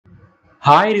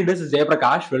Hi readers, this is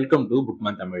Jayaprakash. Welcome to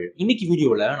bookmantamil. இன்னைக்கு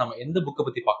வீடியோல நம்ம எந்த புக்கை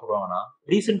பத்தி பார்க்க போறோம்னா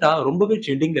ரீசெண்டா ரொம்பவே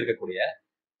ட்ரெண்டிங்ல இருக்கக்கூடிய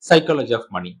சைக்காலஜி ஆஃப்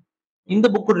மணி. இந்த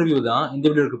புக் ரிவ்யூ தான் இந்த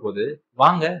வீடியோ இருக்க போது.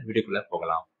 வாங்க வீடியோக்குள்ள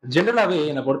போகலாம். ஜெனரலாவே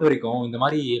என்னை பொறுத்த வரைக்கும் இந்த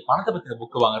மாதிரி பணத்தை பத்தின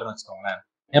புக் வாங்குறேன்னு வச்சுக்கோங்களேன்,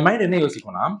 என் மைண்ட் என்ன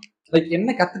யோசிக்கும்னா, லைக்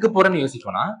என்ன கத்துக்க போறேன்னு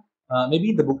யோசிக்கோனா, மேபி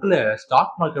இந்த புக்ல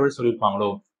ஸ்டாக் மார்க்கெட்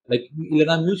சொல்லியிருப்பாங்களோ, லைக்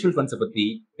இல்லைன்னா மியூச்சுவல் ஃபண்ட்ஸை பத்தி,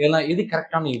 இல்லைன்னா எது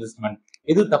கரெக்டான இன்வெஸ்ட்மெண்ட்,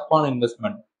 எது தப்பான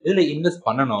இன்வெஸ்ட்மெண்ட், எதுல இன்வெஸ்ட்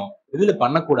பண்ணணும், எதுல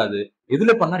பண்ணக்கூடாது,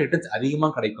 எதுல பண்ணா ரிட்டர்ன்ஸ் அதிகமா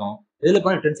கிடைக்கும், எதுல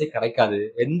பண்ணா ரிட்டர்ன்ஸே கிடைக்காது,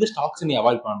 எந்த ஸ்டாக்ஸ் நீ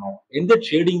அவாய்ட் பண்ணணும், எந்த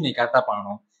ட்ரேடிங் நீ கரெக்டா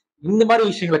பண்ணணும், இந்த மாதிரி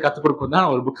விஷயங்களை கத்துக் கொடுக்கும் தான்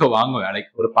ஒரு புக்கை வாங்குவேன். லைக்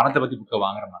ஒரு பணத்தை பத்தி புக்கை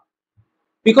வாங்குறேன்னா,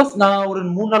 பிகாஸ் நான் ஒரு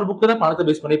 3-4 புக்கு தான் பணத்தை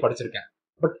பேஸ் பண்ணி படிச்சிருக்கேன்.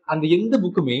 பட் அந்த எந்த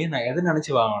புக்குமே நான் எதை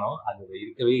நினைச்சு வாங்கணும் அது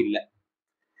இருக்கவே இல்லை.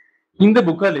 இந்த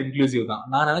புக்கு அதுல இன்க்ளூசிவ் தான்.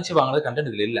 நான் நினைச்சு வாங்கினது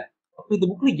கண்டென்ட் இதுல இல்ல. அப்ப இந்த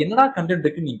புக்ல என்னடா கண்டென்ட்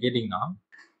இருக்குன்னு நீங்க கேட்டீங்கன்னா,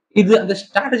 இது அந்த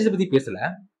ஸ்ட்ராட்டஜி பத்தி பேசல,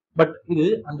 பட் இது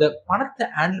அந்த பணத்தை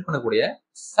ஹேண்டில் பண்ணக்கூடிய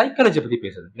சைக்காலஜி பத்தி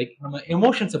பேசுது. லைக் நம்ம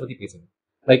எமோஷன்ஸை பத்தி பேசுது.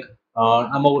 லைக்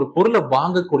நம்ம ஒரு பொருளை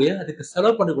வாங்கக்கூடிய அதுக்கு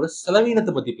செலவு பண்ணக்கூடிய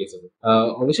செலவீனத்தை பத்தி பேசுது.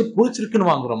 ஒரு விஷயம் பிடிச்சிருக்குன்னு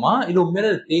வாங்குறோமா இல்ல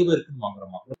உண்மையில அது தேவை இருக்குன்னு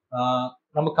வாங்குறோமா,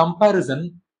 நம்ம கம்பாரிசன்,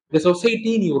 இந்த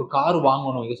சொசைட்டி நீ ஒரு கார்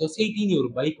வாங்கணும், இந்த சொசைட்டி நீ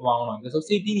ஒரு பைக் வாங்கணும், இந்த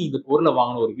சொசைட்டி நீ இந்த பொருளை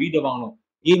வாங்கணும், ஒரு வீடை வாங்கணும்,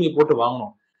 இஎம்ஐ போட்டு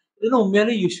வாங்கணும், இதெல்லாம்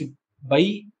உண்மையாலே யூ ஷுட் பை,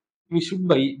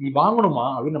 நீ வாங்கணுமா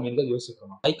அப்படின்னு நம்ம எங்க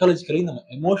யோசிக்கணும். சைக்காலஜிக்கலி நம்ம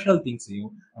எமோஷனல் திங்ஸையும்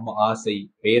நம்ம ஆசை,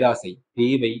 பேராசை,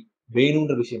 தேவை,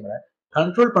 வேணும்ன்ற விஷயங்களை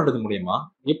கண்ட்ரோல் பண்றது மூலியமா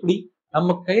எப்படி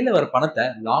நம்ம கையில வர பணத்தை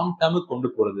லாங் டேர்முக்கு கொண்டு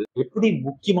போறது, எப்படி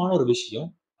முக்கியமான ஒரு விஷயம்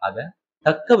அதை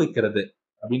தக்க வைக்கிறது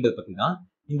அப்படின்றத பத்தி தான்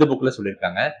இந்த புக்ல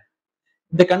சொல்லியிருக்காங்க.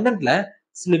 இந்த கண்டென்ட்ல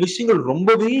சில விஷயங்கள்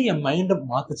ரொம்பவே என் மைண்ட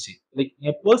மாத்துச்சு. லைக்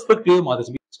என் பெர்ஸ்பெக்டிவ்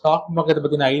மாத்துச்சு. ஸ்டாக் மார்க்கெட்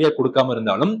பத்தின ஐடியா கொடுக்காம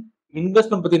இருந்தாலும்,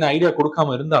 இன்வெஸ்ட்மெண்ட் பத்தின ஐடியா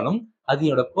கொடுக்காம இருந்தாலும், அது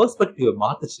என்னோட பெர்ஸ்பெக்டிவ்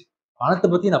மாத்துச்சு. பணத்தை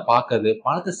பத்தி நான் பாக்குறது,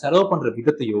 பணத்தை செலவு பண்ற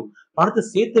விதத்தையோ, பணத்தை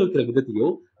சேர்த்து வைக்கிற விதத்தையோ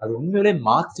அது உண்மையிலே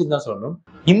மாத்துச்சுன்னு தான் சொல்லணும்.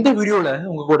 இந்த வீடியோல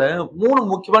உங்க கூட 3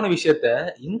 முக்கியமான விஷயத்த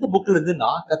இந்த புக்ல இருந்து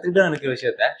நான் கத்துக்கிட்ட நினைக்கிற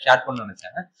விஷயத்த ஷேர் பண்ண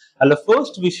நினைச்சேன். அதுல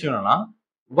ஃபர்ஸ்ட் விஷயம் என்னன்னா,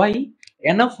 why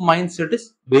enough mindset is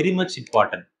very much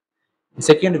important.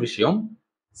 Second விஷயம்,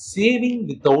 சேவிங்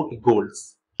வித்தவுட் கோல்ஸ்.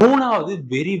 மூணாவது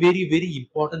very very very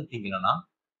important thing என்னன்னா,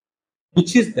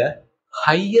 which is the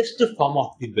highest form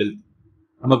of the wealth.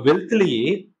 நம்ம வெல்த்லயே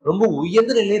ரொம்ப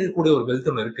உயர்ந்த நிலையில இருக்கக்கூடிய ஒரு வெல்த்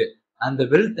ஒன்று இருக்கு. அந்த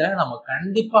வெல்த்தை நம்ம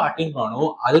கண்டிப்பா அட்டைன்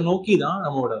பண்ணணும். அதை நோக்கி தான்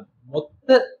நம்மளோட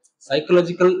மொத்த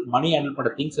சைக்கலாஜிக்கல் மணி ஹேண்டில்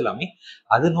பண்ற திங்ஸ் எல்லாமே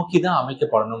அதை நோக்கி தான்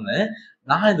அமைக்கப்படணும்னு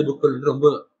நான் இந்த புக்ல இருந்து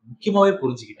ரொம்ப முக்கியமாவே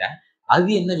புரிஞ்சுக்கிட்டேன்.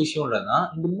 அது என்ன விஷயம் இல்லைன்னா,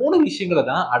 இந்த 3 விஷயங்களை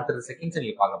தான் அடுத்த செகண்ட்ஸ்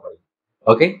நீங்க பார்க்க போறீங்க.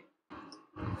 Okay,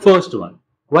 first one,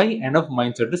 why enough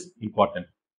mindset is important.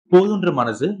 போதுன்ற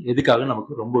மனசு எதுக்காக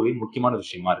நமக்கு ரொம்பவே முக்கியமான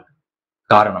விஷயமா இருக்கு.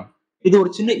 காரணம், இது ஒரு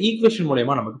சின்ன ஈக்குவேஷன்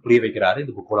மூலமா நமக்கு புரிய வைக்கிறாரு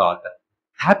இந்த புக்கோட author.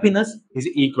 Happiness is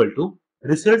equal to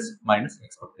results minus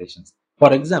expectations.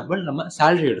 For example, நம்ம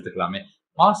சேலரி எடுத்துக்கலாமே.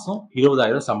 மாசம்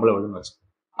 20,000 சம்பளம் வருதுன்னு வச்சு,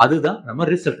 அதுதான் நம்ம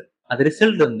ரிசல்ட். அந்த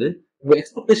ரிசல்ட் வந்து உங்க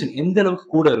எக்ஸ்பெக்டேஷன் எந்த அளவுக்கு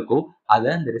கூட இருக்கோ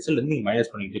அதை அந்த ரிசல்ட் வந்து நீங்க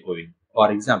மைனஸ் பண்ணிட்டு போவீங்க.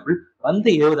 ஃபார் எக்ஸாம்பிள், வந்த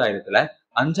 20,000த்துல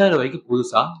 5,000 ரூபாய்க்கு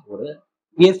புதுசா ஒரு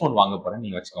இயர்போன் வாங்க போறேன்னு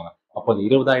நீங்க வச்சுக்கோங்க. அப்போ அந்த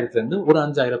 20,000த்துல இருந்து ஒரு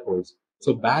 5,000 போயிடுச்சு. ஸோ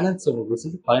பேலன்ஸ் உங்களுக்கு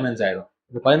ரிசல்ட் 15,000.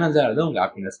 இந்த 15,000 தான் உங்க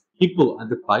ஹாப்பினஸ். இப்போ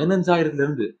அந்த 15,000ல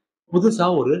இருந்து புதுசா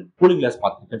ஒரு கூலிங் கிளாஸ்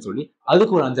பார்த்துருக்கேன்னு சொல்லி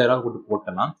அதுக்கு ஒரு 5,000 ரூபாய் கொடுத்து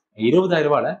போட்டேன்னா, 20,000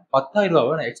 ரூபாயில 10,000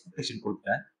 ரூபாவை நான் எக்ஸ்பெக்டேஷன்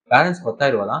கொடுத்தேன். பேலன்ஸ்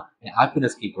 10,000 ரூபாய் தான் என்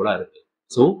ஹாப்பினஸ்க்கு ஈக்குவலா இருக்கு.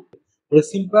 ஸோ ஒரு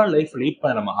சிம்பிளா லைஃப் லீட்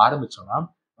பண்ண நம்ம ஆரம்பிச்சோம்னா,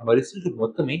 நம்ம ரிசல்ட்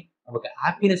மொத்தமே நமக்கு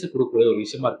ஹாப்பினஸ் கொடுக்கக்கூடிய ஒரு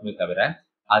விஷயமா இருக்குமே தவிர,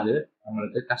 அது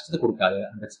நம்மளுக்கு கஷ்டத்தை கொடுக்காது.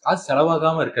 அந்த காசு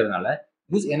செலவாகாம இருக்கிறதுனால,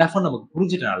 திஸ் எனஃப்னு நமக்கு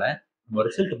புரிஞ்சிட்டனால, நம்ம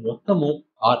ரிசல்ட் மொத்தமும்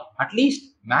or at least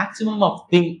maximum of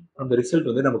thing அந்த ரிசல்ட்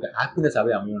வந்து நமக்கு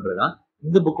ஹாப்பினஸாவே அமையுன்றதுதான்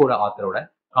இந்த புக்கோட ஆத்தரோட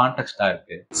கான்டெக்ஸ்டா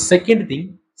இருக்கு. செகண்ட் திங்,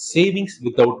 சேவிங்ஸ்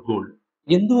வித்தவுட் கோல்.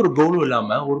 எந்த ஒரு கோலும்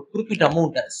இல்லாம ஒரு குறிப்பிட்ட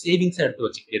அமௌண்ட்டை சேவிங்ஸா எடுத்து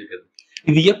வச்சுக்கிட்டே இருக்கிறது.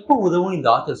 இது எப்போ உதவும் இந்த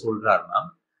ஆத்தர் சொல்றாருன்னா,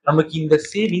 நமக்கு இந்த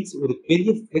சேவிங்ஸ் ஒரு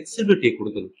பெரிய பிளெக்சிபிலிட்டியை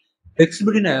கொடுக்குது.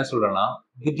 பிளெக்சிபிலிட்டி நான் என்ன சொல்றேன்னா,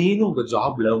 திடீர்னு உங்க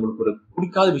ஜாப்ல உங்களுக்கு ஒரு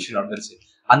பிடிக்காத விஷயம் நடந்துருச்சு,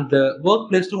 அந்த ஒர்க்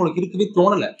பிளேஸ்ல உங்களுக்கு இருக்கவே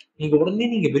தோணல, நீங்க உடனே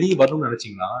நீங்க வெளியே வரணும்னு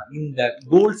நினைச்சீங்கன்னா, இந்த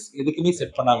கோல்ஸ் எதுக்குமே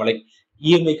செட் பண்ணாம, லைக்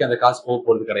இஎம்ஐக்கு அந்த காசு போக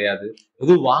போறது கிடையாது,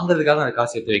 எதுவும் வாங்குறதுக்காக அந்த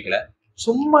காசு எடுத்து வைக்கல,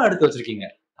 சும்மா எடுத்து வச்சிருக்கீங்க.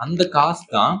 அந்த காசு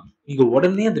தான் நீங்க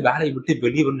உடனே அந்த வேலையை விட்டு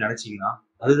வெளியே வரணும்னு நினைச்சீங்கன்னா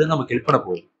அதுதான் நமக்கு ஹெல்ப் பண்ண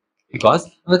போகுது. பிகாஸ்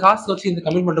அந்த காசு வச்சு எந்த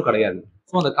கமிட்மெண்ட்டும் கிடையாது.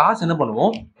 ஸோ அந்த காசு என்ன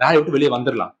பண்ணுவோம், வேலையை விட்டு வெளியே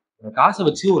வந்துடலாம். அந்த காசை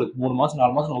வச்சு ஒரு 3 மாசம்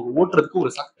 4 மாசம் நமக்கு ஓட்டுறதுக்கு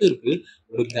ஒரு சக்தி இருக்கு,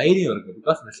 ஒரு தைரியம் இருக்கு.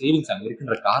 பிகாஸ் அந்த சேவிங்ஸ் அங்க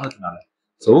இருக்குன்ற காரணத்தினால.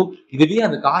 சோ இதுவே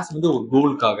அந்த காசு வந்து ஒரு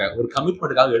கோலுக்காக, ஒரு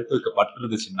கமிட்மெண்ட்டுக்காக எடுத்து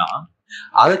வைக்கப்பட்டிருந்துச்சுன்னா,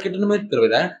 அதை கிட்டணுமே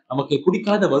தவிர நமக்கு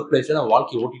பிடிக்காத ஒர்க் பிளேஸ்ல நம்ம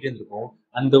வாழ்க்கையை ஓட்டிட்டே இருந்திருக்கோம்.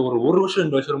 அந்த ஒரு வருஷம்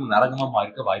 2 வருஷம் நரகமா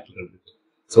மாறிக்க வாய்ப்புகள் இருக்கு.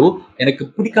 சோ எனக்கு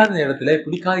பிடிக்காத நேரத்துல,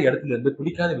 பிடிக்காத இடத்துல இருந்து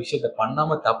பிடிக்காத விஷயத்த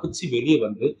பண்ணாம தப்பிச்சு வெளியே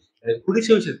வந்து எனக்கு பிடிச்ச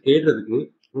விஷயத்த தேடுறதுக்கு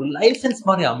ஒரு லைசன்ஸ்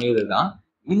மாதிரி அமைவதுதான்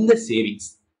இந்த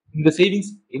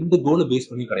சேவிங்ஸ் எந்த கோலை பேஸ்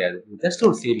பண்ணி கிடையாது. ஜஸ்ட்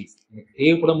ஒரு சேவிங்ஸ் எனக்கு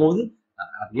தேவைப்படும் போது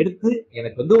அதை எடுத்து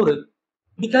எனக்கு வந்து ஒரு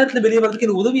பிடிக்காரத்துல வெளியே வர்றதுக்கு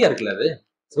எனக்கு உதவியா இருக்குல்ல அது.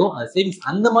 ஸோ அந்த சேவிங்ஸ்,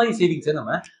 அந்த மாதிரி சேவிங்ஸை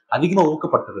நம்ம அதிகமா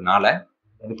ஊக்கப்படுத்துறதுனால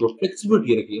எனக்கு ஒரு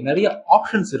ஃபிளெக்சிபிலிட்டி இருக்கு, நிறைய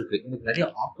ஆப்ஷன்ஸ் இருக்கு, எனக்கு நிறைய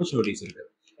ஆப்பர்ச்சுனிட்டிஸ் இருக்கு.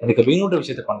 எனக்கு வேணுன்ற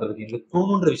விஷயத்த பண்றதுக்கு, எனக்கு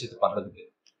தோணுன்ற விஷயத்த பண்றதுக்கு,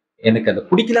 எனக்கு அதை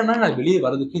பிடிக்கலன்னா நான் வெளியே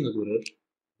வர்றதுக்கு எனக்கு ஒரு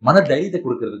மன தைரியத்தை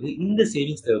கொடுக்கறதுக்கு இந்த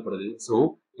சேவிங்ஸ் தேவைப்படுது. ஸோ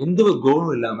எந்த ஒரு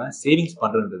கோலும் இல்லாம சேவிங்ஸ்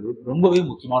பண்றது ரொம்பவே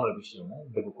முக்கியமான ஒரு விஷயம்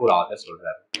இந்த புக் ஒரு ஆத்தர்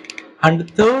சொல்றாரு. அண்ட்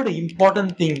தேர்ட்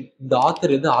இம்பார்ட்டன்ட் திங் இந்த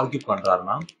ஆத்தர் எது ஆர்கியூ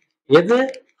பண்றாருன்னா, எது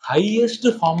ஹையஸ்ட்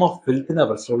ஃபார்ம் ஆஃப் வெல்த்னு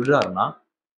அவர் சொல்றாருன்னா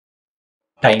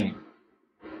டைம்.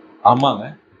 ஆமாங்க,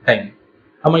 டைம்.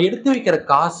 நம்ம எடுத்து வைக்கிற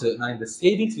காசு, நான் இந்த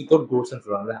சேவிங்ஸ் வித்வுட் கோல்ஸ்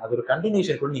சொல்றாங்க, அது ஒரு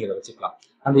கண்டினியூஷன் கூட நீங்க வச்சுக்கலாம்.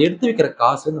 அந்த எடுத்து வைக்கிற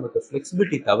காசு நமக்கு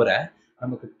ஃபிளெக்சிபிலிட்டி தவிர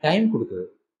நமக்கு டைம் கொடுக்குது,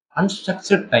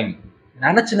 அன்ஸ்ட்ரக்சர்ட் டைம்.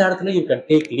 நினைச்ச நேரத்துல யூ கேன்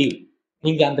டேக் லீவ்.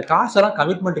 நீங்க அந்த காசெல்லாம்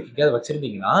கமிட்மெண்ட்டுக்கு எங்கேயாவது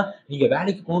வச்சிருந்தீங்கன்னா, நீங்க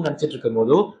வேலைக்கு போகணும்னு நினைச்சிட்டு இருக்கும்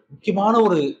போதோ முக்கியமான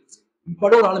ஒரு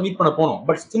இம்பார்ட்டன் ஒரு ஆளை மீட் பண்ண போகணும்,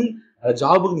 பட் ஸ்டில்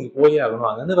ஜாபுக்கு நீங்க போயே ஆகணும்,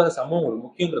 அங்க இருந்து வேற சம்பவம் ஒரு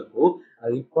முக்கியங்கிறப்போ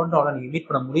அது இம்பார்ட்டன் ஆளை நீங்க மீட்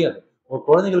பண்ண முடியாது. உங்க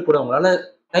குழந்தைகள் கூட உங்களால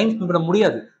டைம் ஸ்பெண்ட் பண்ண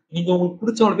முடியாது, நீங்க உங்களுக்கு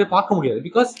பிடிச்சவங்களை போய் பார்க்க முடியாது.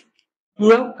 Because you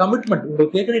have commitment.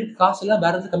 உங்களுக்கு கேட்கற காசு எல்லாம்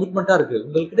வேற எதாவது கமிட்மெண்டா இருக்கு.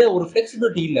 உங்ககிட்ட ஒரு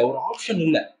ஃபிளெக்சிபிலிட்டி இல்ல, ஒரு ஆப்ஷன்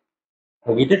இல்ல,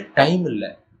 உங்ககிட்ட டைம் இல்ல.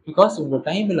 பிகாஸ் உங்க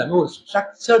டைம் எல்லாமே ஒரு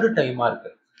ஸ்ட்ரக்சர்டு டைமா இருக்கு.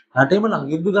 அந்த டைம்ல நாங்க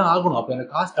இருந்துதான் ஆகணும், அப்ப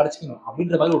எனக்கு காசு கிடைச்சிக்கணும்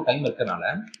அப்படின்ற மாதிரி ஒரு டைம் இருக்கனால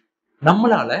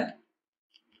நம்மளால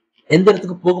எந்த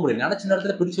இடத்துக்கு போக முடியல, நினைச்ச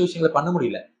நேரத்துல பிடிச்ச விஷயங்களை பண்ண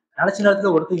முடியல, நினைச்ச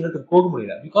நேரத்துல ஒருத்தர் இடத்துக்கு போக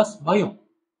முடியல. பிகாஸ் பயம்,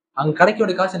 அங்க கிடைக்க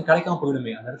வேண்டிய காசு எனக்கு கிடைக்காம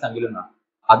போயிடுமே அந்த இடத்துல அங்க இல்லைன்னா.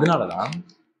 அதனாலதான்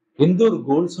எந்த ஒரு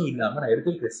கோல்ஸும் இல்லாம நான்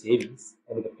எடுத்து வைக்கிற சேவிங்ஸ்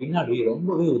எனக்கு பின்னாடி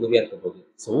ரொம்பவே உதவியா இருக்க போகுது.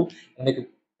 ஸோ எனக்கு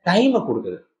டைமை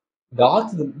கொடுக்குது. இந்த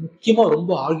ஆர்ட்ஸ் முக்கியமா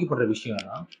ரொம்ப ஆர்கியூ பண்ற விஷயம்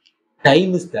என்னன்னா,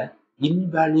 time is the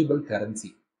invaluable currency.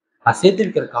 நான் சேர்த்து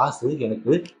வைக்கிற காசு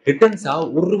எனக்கு ரிட்டர்ன்ஸா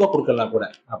 ₹1 கொடுக்கலாம் கூட.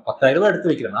 நான் 10,000 எடுத்து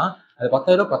வைக்கிறேன்னா அது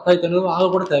 10,000 10,500 ஆக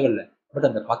கூட தேவையில்லை. பட்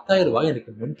அந்த 10,000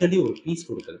 எனக்கு மென்டலி ஒரு பீஸ்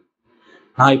கொடுக்குது.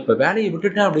 நான் இப்ப வேலையை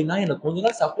விட்டுட்டேன் அப்படின்னா எனக்கு கொஞ்ச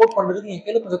நாள் சப்போர்ட் பண்றதுக்கு என்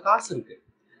கையில கொஞ்சம் காசு இருக்கு.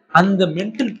 அந்த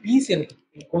மென்டல் பீஸ் எனக்கு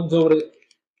கொஞ்சம் ஒரு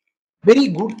வெரி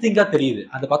குட் திங்கா தெரியுது.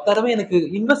 அந்த 10,000 எனக்கு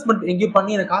இன்வெஸ்ட்மெண்ட் எங்கேயும்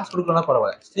பண்ணி எனக்கு காசு கொடுக்கலாம்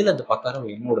பரவாயில்ல, ஸ்டில் அந்த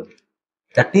 10,000 என்னோடது.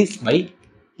 That is my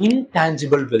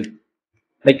intangible wealth.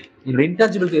 Like என்னோட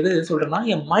இன்டான்ஜிபிள் எது சொல்றேன்னா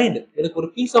என் மைண்ட், எனக்கு ஒரு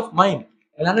பீஸ் ஆஃப் மைண்ட்,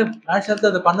 என்னால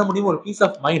நேச்சுரலா அதை பண்ண முடியும், ஒரு பீஸ்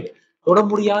ஆஃப் மைண்ட், தொட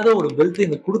முடியாத ஒரு வெல்த்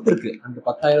எனக்கு கொடுத்துருக்கு அந்த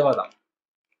 10,000 தான்.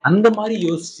 அந்த மாதிரி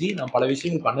யோசிச்சு நான் பல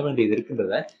விஷயங்கள் பண்ண வேண்டியது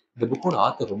இருக்குன்றத இந்த புக்கோட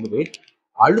ஆத்தர் ரொம்பவே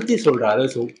அழுத்தி சொல்றாரு.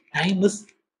 So time is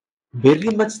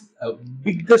very much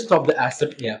biggest of the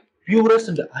asset, purest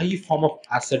and high form of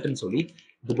அசெட்னு சொல்லி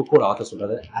இந்த புக்கோட ஆத்தர்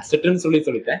சொல்றாரு. அசெட்னு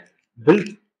சொல்லிட்டேன்,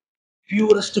 wealth,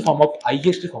 purest form of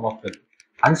highest form of wealth,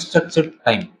 unstructured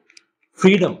time,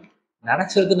 freedom,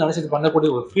 நினைச்சது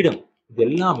பண்ணக்கூடிய ஒரு ஃப்ரீடம். இது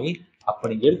எல்லாமே அப்ப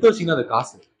நீங்க எடுத்து வச்சீங்கன்னா அந்த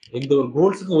காசு, எந்த ஒரு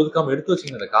கோல்ஸுக்கும் ஒதுக்காம எடுத்து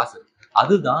வச்சீங்கன்னா அந்த காசு,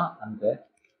 அதுதான் அந்த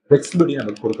ஃபிளெக்சிபிலிட்டி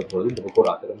நமக்கு கொடுக்க போகுது. இந்த புக்கோட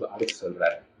ஆத்தர் ரொம்ப அடிச்சு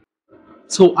சொல்றாரு.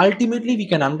 So ultimately we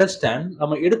can understand,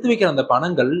 நம்ம எடுத்து வைக்கிற அந்த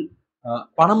பணங்கள்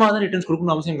பணமா தான் ரிட்டர்ன்ஸ்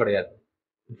கொடுக்கணும்னு அவசியம் கிடையாது.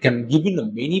 It can give in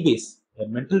many ways.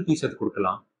 Mental piece அது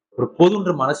கொடுக்கலாம். ஒரு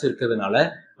போதுன்ற மனசு இருக்கிறதுனால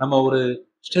நம்ம ஒரு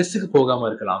ஸ்ட்ரெஸ்ஸுக்கு போகாம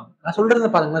இருக்கலாம். நான் சொல்றத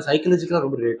பாருங்கன்னா சைக்காலஜிக்கலா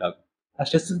ரொம்ப ரிலேட் ஆகும். நான்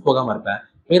ஸ்ட்ரெஸ்ஸுக்கு போகாம இருப்பேன்,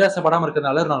 பேராசைப்படாம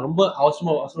இருக்கிறதுனால நான் ரொம்ப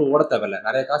அவசரம் ஓட தேவையில்ல,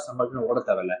 நிறைய காசு சம்பாதிக்கணும் ஓட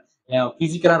தேவையில்ல, என்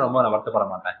பிசிக்கலா ரொம்ப நான் வருத்தப்பட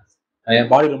மாட்டேன்,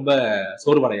 என் பாடி ரொம்ப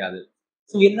சோர்வடையாது.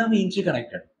 ஸோ எல்லாமே இன்டர்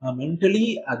கனெக்டட். மென்டலி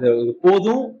அது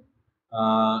போதும்,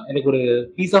 எனக்கு ஒரு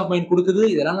பீஸ் ஆஃப் மைண்ட் கொடுக்குது,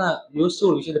 இதெல்லாம் நான் யோசிச்சு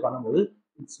ஒரு விஷயத்த பண்ணும்போது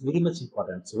it's very much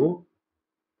important. So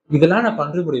இதெல்லாம் நான்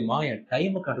பண்ற மூலியமா என்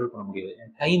டைமை கண்ட்ரோல் பண்ண முடியுது.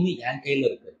 என் டைம் என் கையில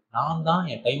இருக்கு, நான் தான்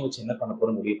என் டைம் வச்சு என்ன பண்ண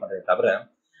போறேன் முடிவு பண்றேன் தவிர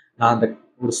நான் அந்த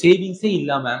ஒரு சேவிங்ஸே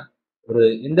இல்லாம ஒரு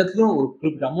எந்த இடத்துலயும் ஒரு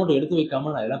குறிப்பிட்ட அமௌண்ட் எடுத்து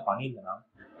வைக்காம நான் எல்லாம் பண்ணியிருந்தேன்னா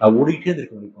நான் ஓடிக்கிட்டே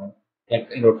இருக்க முடியும்.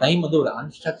 என்னோட டைம் வந்து ஒரு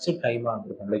அன்ஸ்ட்ரக்சர்ட் டைமா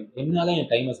இருந்திருக்கும். லைக் என்னால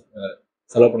என் டைமை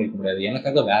செலவு பண்ணிக்க முடியாது,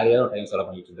 எனக்காக வேற யாரும் டைம் செலவு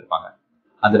பண்ணிட்டு இருந்திருப்பாங்க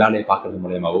அந்த வேலையை பார்க்கறது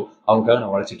மூலியமாவோ அவங்களுக்காக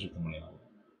நான் உழைச்சிட்டு இருக்க மூலியமாவோ.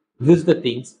 திஸ் த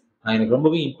திங்ஸ் நான் எனக்கு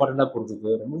ரொம்பவே இம்பார்ட்டண்டா புரிஞ்சுது,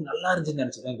 ரொம்ப நல்லா இருந்துச்சுன்னு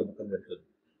நினைச்சுதான் இந்த புக் இருக்குது,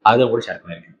 அதை கூட ஷேர்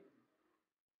பண்ணிருக்கேன்.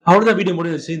 அவ்வளவுதான், வீடியோ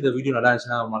முடிஞ்சிச்சு. இந்த வீடியோ நல்லா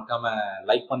இருந்துச்சுன்னா மறக்காம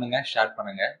லைக் பண்ணுங்க, ஷேர்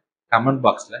பண்ணுங்க, கமெண்ட்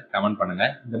பாக்ஸ்ல கமெண்ட் பண்ணுங்க.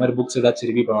 இந்த மாதிரி புக்ஸ் ஏதாச்சும்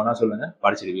ரிவ்யூ பண்ணுவோம்னா சொல்லுங்க,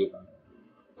 படிச்சு ரிவ்யூ பண்ணுங்க.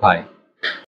 பாய்.